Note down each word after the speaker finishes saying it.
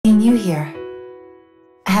you here.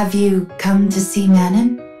 Have you come to see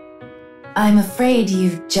Manon? I'm afraid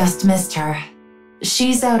you've just missed her.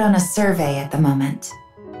 She's out on a survey at the moment.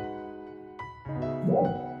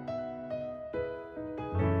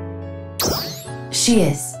 She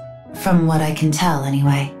is, from what I can tell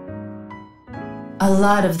anyway. A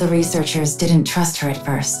lot of the researchers didn't trust her at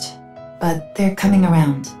first, but they're coming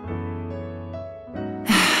around.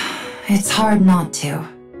 It's hard not to,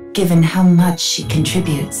 given how much she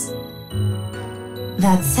contributes.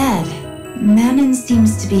 That said, Manon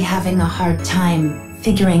seems to be having a hard time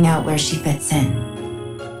figuring out where she fits in.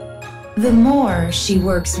 The more she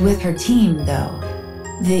works with her team, though,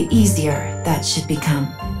 the easier that should become.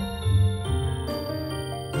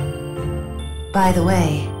 By the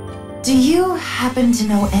way, do you happen to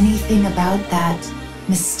know anything about that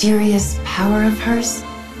mysterious power of hers?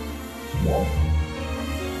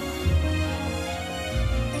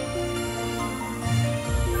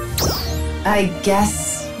 I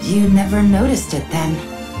guess you never noticed it then.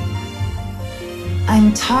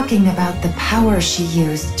 I'm talking about the power she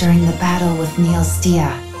used during the battle with Nils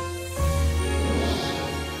Vera.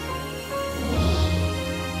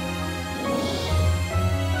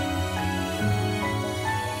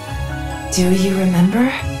 Do you remember?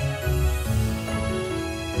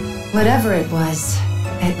 Whatever it was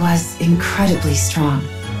incredibly strong.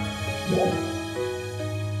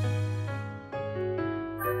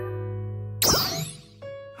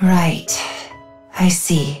 Right, I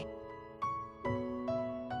see.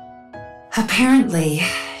 Apparently,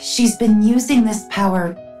 she's been using this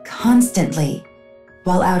power constantly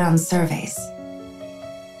while out on surveys.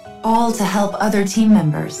 All to help other team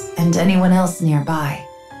members and anyone else nearby.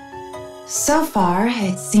 So far,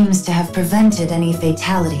 it seems to have prevented any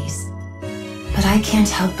fatalities, but I can't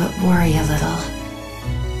help but worry a little.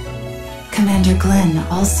 Commander Glen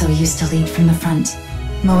also used to lead from the front,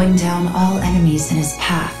 mowing down all enemies in his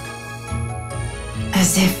path.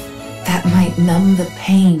 As if that might numb the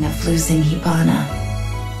pain of losing Hibana.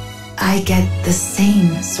 I get the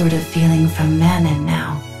same sort of feeling from Manon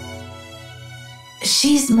now.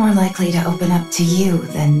 She's more likely to open up to you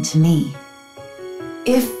than to me.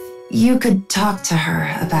 If you could talk to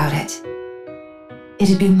her about it,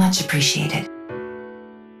 it'd be much appreciated.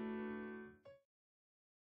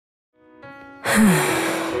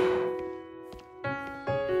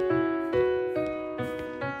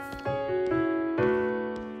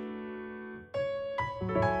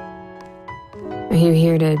 Are you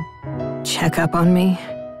here to check up on me?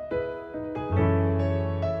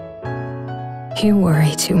 You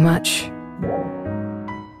worry too much.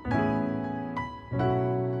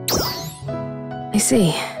 I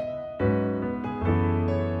see.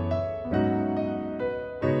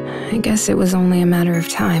 I guess it was only a matter of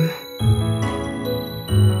time.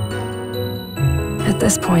 At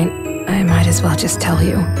this point, I might as well just tell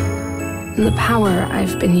you. The power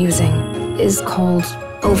I've been using is called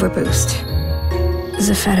Overboost.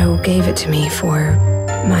 Zephetto gave it to me for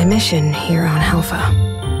my mission here on Helpha.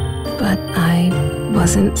 But I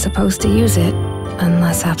wasn't supposed to use it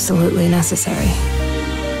unless absolutely necessary.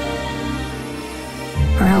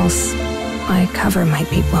 Or else, my cover might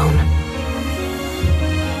be blown.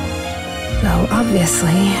 Though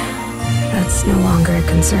obviously, that's no longer a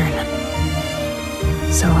concern.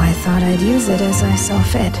 So I thought I'd use it as I saw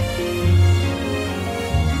fit.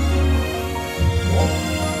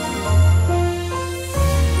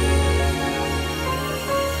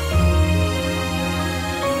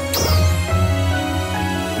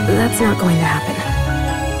 That's not going to happen.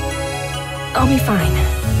 I'll be fine.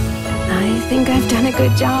 I think I've done a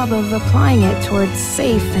good job of applying it towards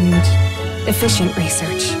safe and efficient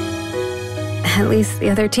research. At least the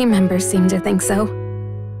other team members seem to think so.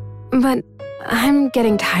 But I'm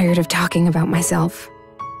getting tired of talking about myself.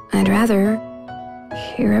 I'd rather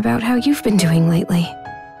hear about how you've been doing lately.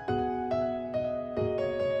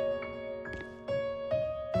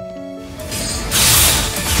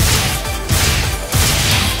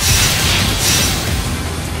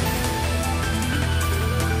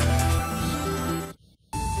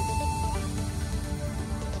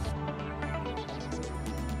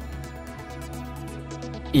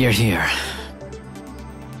 You're here.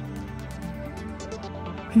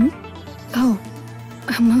 Oh,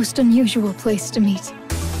 a most unusual place to meet.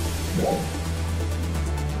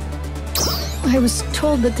 I was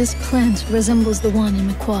told that this plant resembles the one in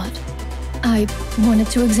McQuad. I wanted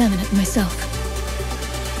to examine it myself.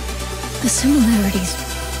 The similarities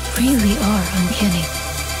really are uncanny.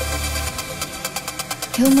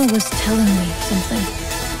 Ilma was telling me something.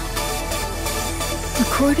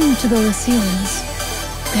 According to the Lycelians,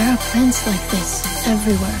 there are plants like this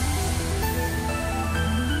everywhere.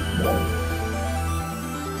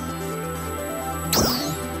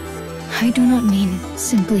 I do not mean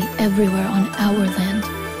simply everywhere on our land,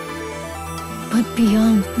 but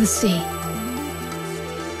beyond the sea.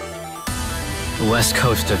 The west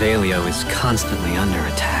coast of Aelio is constantly under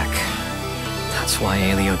attack. That's why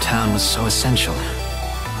Aelio Town was so essential.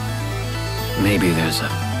 Maybe there's a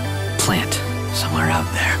plant somewhere out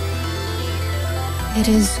there. It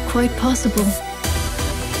is quite possible.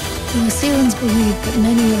 The assailants believe that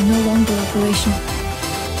many are no longer operational,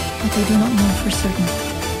 but they do not know for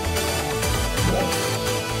certain.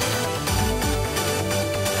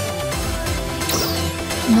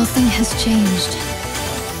 Nothing has changed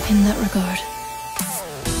in that regard.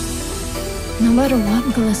 No matter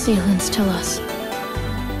what the assailants tell us,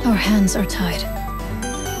 our hands are tied.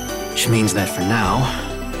 Which means that for now,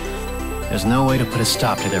 there's no way to put a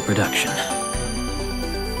stop to their production.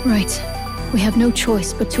 Right. We have no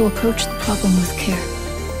choice but to approach the problem with care.